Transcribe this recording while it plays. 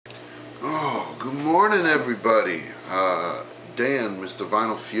Good morning, everybody. Dan, Mr.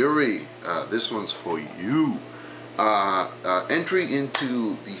 Vinylfury, this one's for you. Entry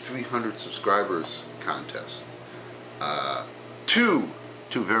into the 300 subscribers contest. Two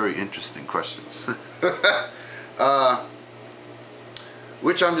very interesting questions,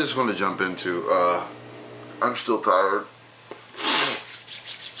 which I'm just going to jump into. I'm still tired.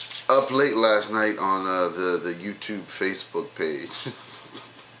 Up late last night on the YouTube Facebook page.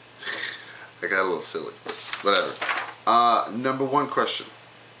 I got a little silly, whatever. Number one question: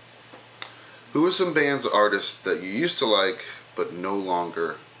 who are some bands or artists that you used to like but no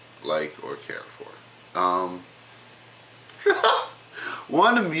longer like or care for?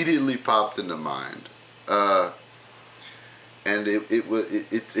 One immediately popped into mind, and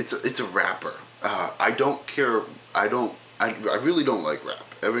it's a rapper. I don't care. I really don't like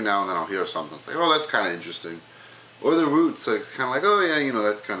rap. Every now and then I'll hear something, it's like, oh, that's kind of interesting. Or the Roots, like, kind of like, oh yeah, you know,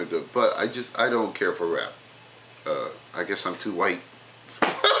 that's kind of good. But I don't care for rap. I guess I'm too white.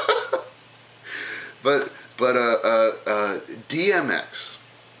 but DMX.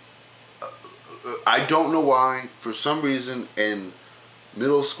 I don't know why. For some reason, in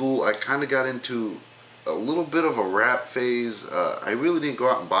middle school, I kind of got into a little bit of a rap phase. I really didn't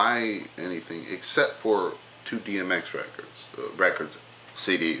go out and buy anything except for 2 DMX records,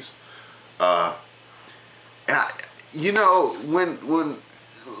 CDs. You know, when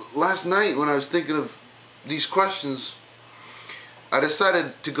last night when I was thinking of these questions, I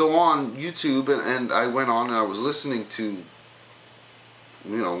decided to go on YouTube and I went on and I was listening to,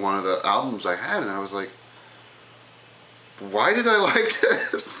 you know, one of the albums I had, and I was like, why did I like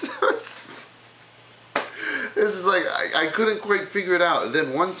this? This is like, I couldn't quite figure it out. And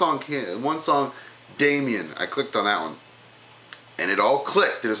then one song, Damien, I clicked on that one, and it all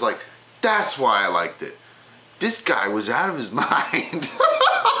clicked. It was like, that's why I liked it. This guy was out of his mind.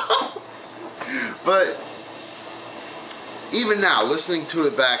 But even now, listening to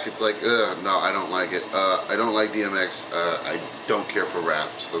it back, it's like, no, I don't like it. I don't like DMX. I don't care for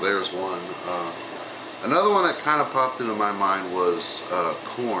rap. So there's one. Another one that kind of popped into my mind was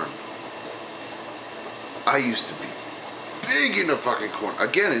Korn. I used to be big into fucking Korn.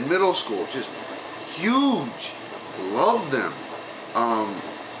 Again, in middle school, just huge. Loved them.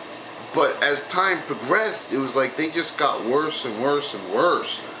 But as time progressed, it was like they just got worse and worse and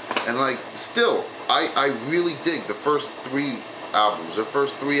worse. And like, still, I really dig the first 3 albums. The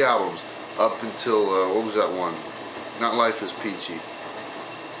first 3 albums up until, what was that one? Not Life is Peachy.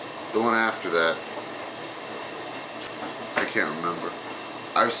 The one after that. I can't remember.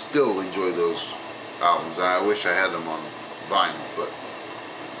 I still enjoy those albums. And I wish I had them on vinyl.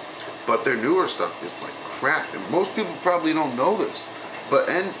 But their newer stuff is like crap. And most people probably don't know this. But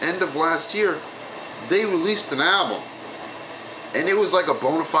end of last year, they released an album, and it was like a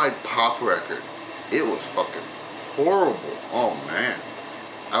bona fide pop record. It was fucking horrible. Oh man,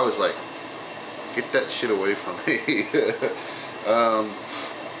 I was like, get that shit away from me. I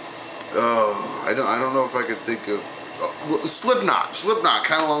don't know if I could think of Slipknot,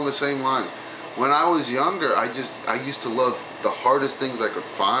 kind of along the same lines. When I was younger, I used to love the hardest things I could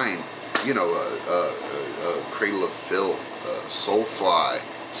find. You know, Cradle of Filth, Soulfly,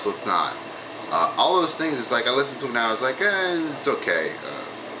 Slipknot, all those things. It's like I listen to them now. It's like, it's okay.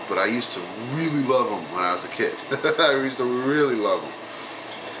 But I used to really love them when I was a kid. I used to really love them.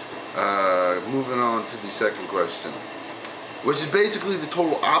 Moving on to the second question, which is basically the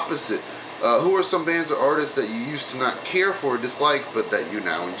total opposite. Who are some bands or artists that you used to not care for or dislike, but that you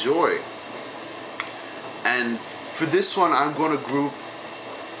now enjoy? And for this one, I'm going to group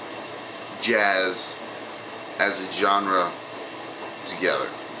jazz as a genre together.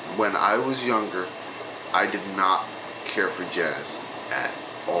 When I was younger, I did not care for jazz at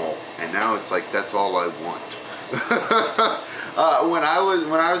all, and now it's like that's all I want. When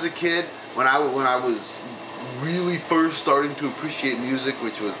I was a kid, when I was really first starting to appreciate music,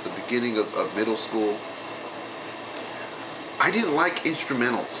 which was the beginning of middle school, I didn't like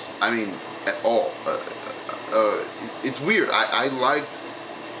instrumentals. I mean, at all. It's weird. I liked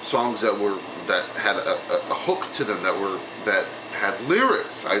songs that had a hook to them, that had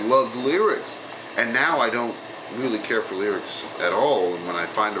lyrics. I loved lyrics, and now I don't really care for lyrics at all. And when I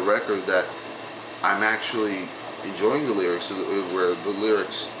find a record that I'm actually enjoying the lyrics, where the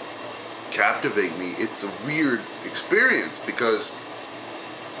lyrics captivate me, it's a weird experience because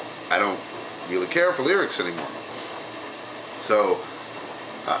I don't really care for lyrics anymore. So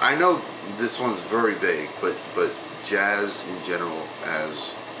I know this one's very vague, but jazz in general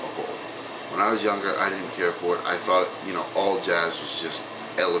as a whole. When I was younger, I didn't care for it. I thought, you know, all jazz was just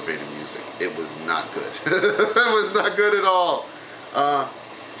elevator music. It was not good. It was not good at all.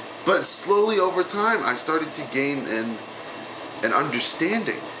 But But slowly over time, I started to gain an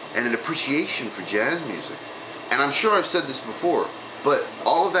understanding and an appreciation for jazz music. And I'm sure I've said this before, but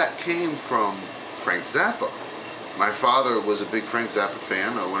all of that came from Frank Zappa. My father was a big Frank Zappa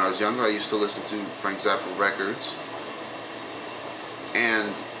fan. When I was younger, I used to listen to Frank Zappa records.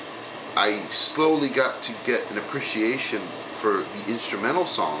 And I slowly got to get an appreciation for the instrumental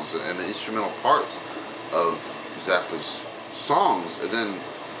songs and the instrumental parts of Zappa's songs. And then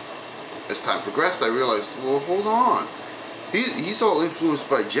as time progressed, I realized, well, hold on. He's all influenced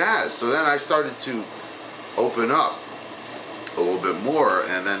by jazz. So then I started to open up a little bit more,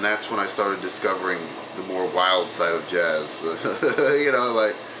 and then that's when I started discovering the more wild side of jazz. You know,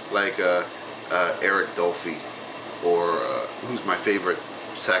 like Eric Dolphy, or who's my favorite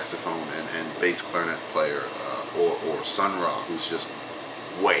saxophone and bass clarinet player, or Sun Ra, who's just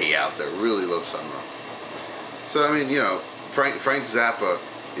way out there. Really love Sun Ra. So I mean, you know, Frank Zappa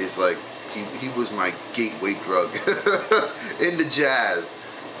is like, he was my gateway drug into jazz.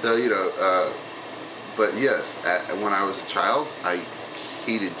 So you know, but yes, when I was a child, I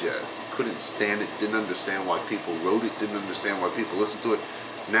hated jazz. Couldn't stand it. Didn't understand why people wrote it. Didn't understand why people listened to it.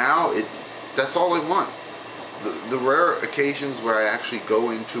 Now that's all I want. The rare occasions where I actually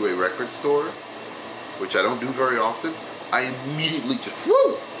go into a record store, which I don't do very often, I immediately just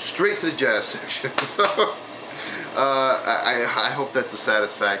straight to the jazz section. So I hope that's a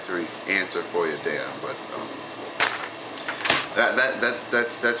satisfactory answer for you, Dan. But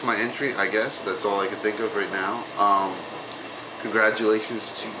that's my entry, I guess. That's all I can think of right now.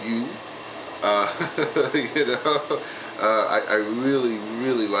 Congratulations to you. You know, I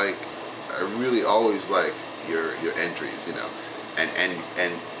really always like your entries, you know,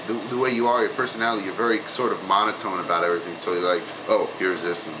 and the way you are, your personality, you're very sort of monotone about everything. So you're like, oh, here's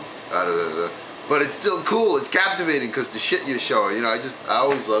this and da da da da. But it's still cool. It's captivating because the shit you're showing, you know, I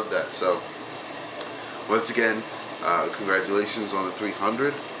always love that. So once again, congratulations on the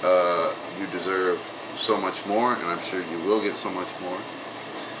 300. You deserve so much more, and I'm sure you will get so much more.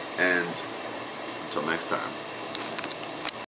 And until next time.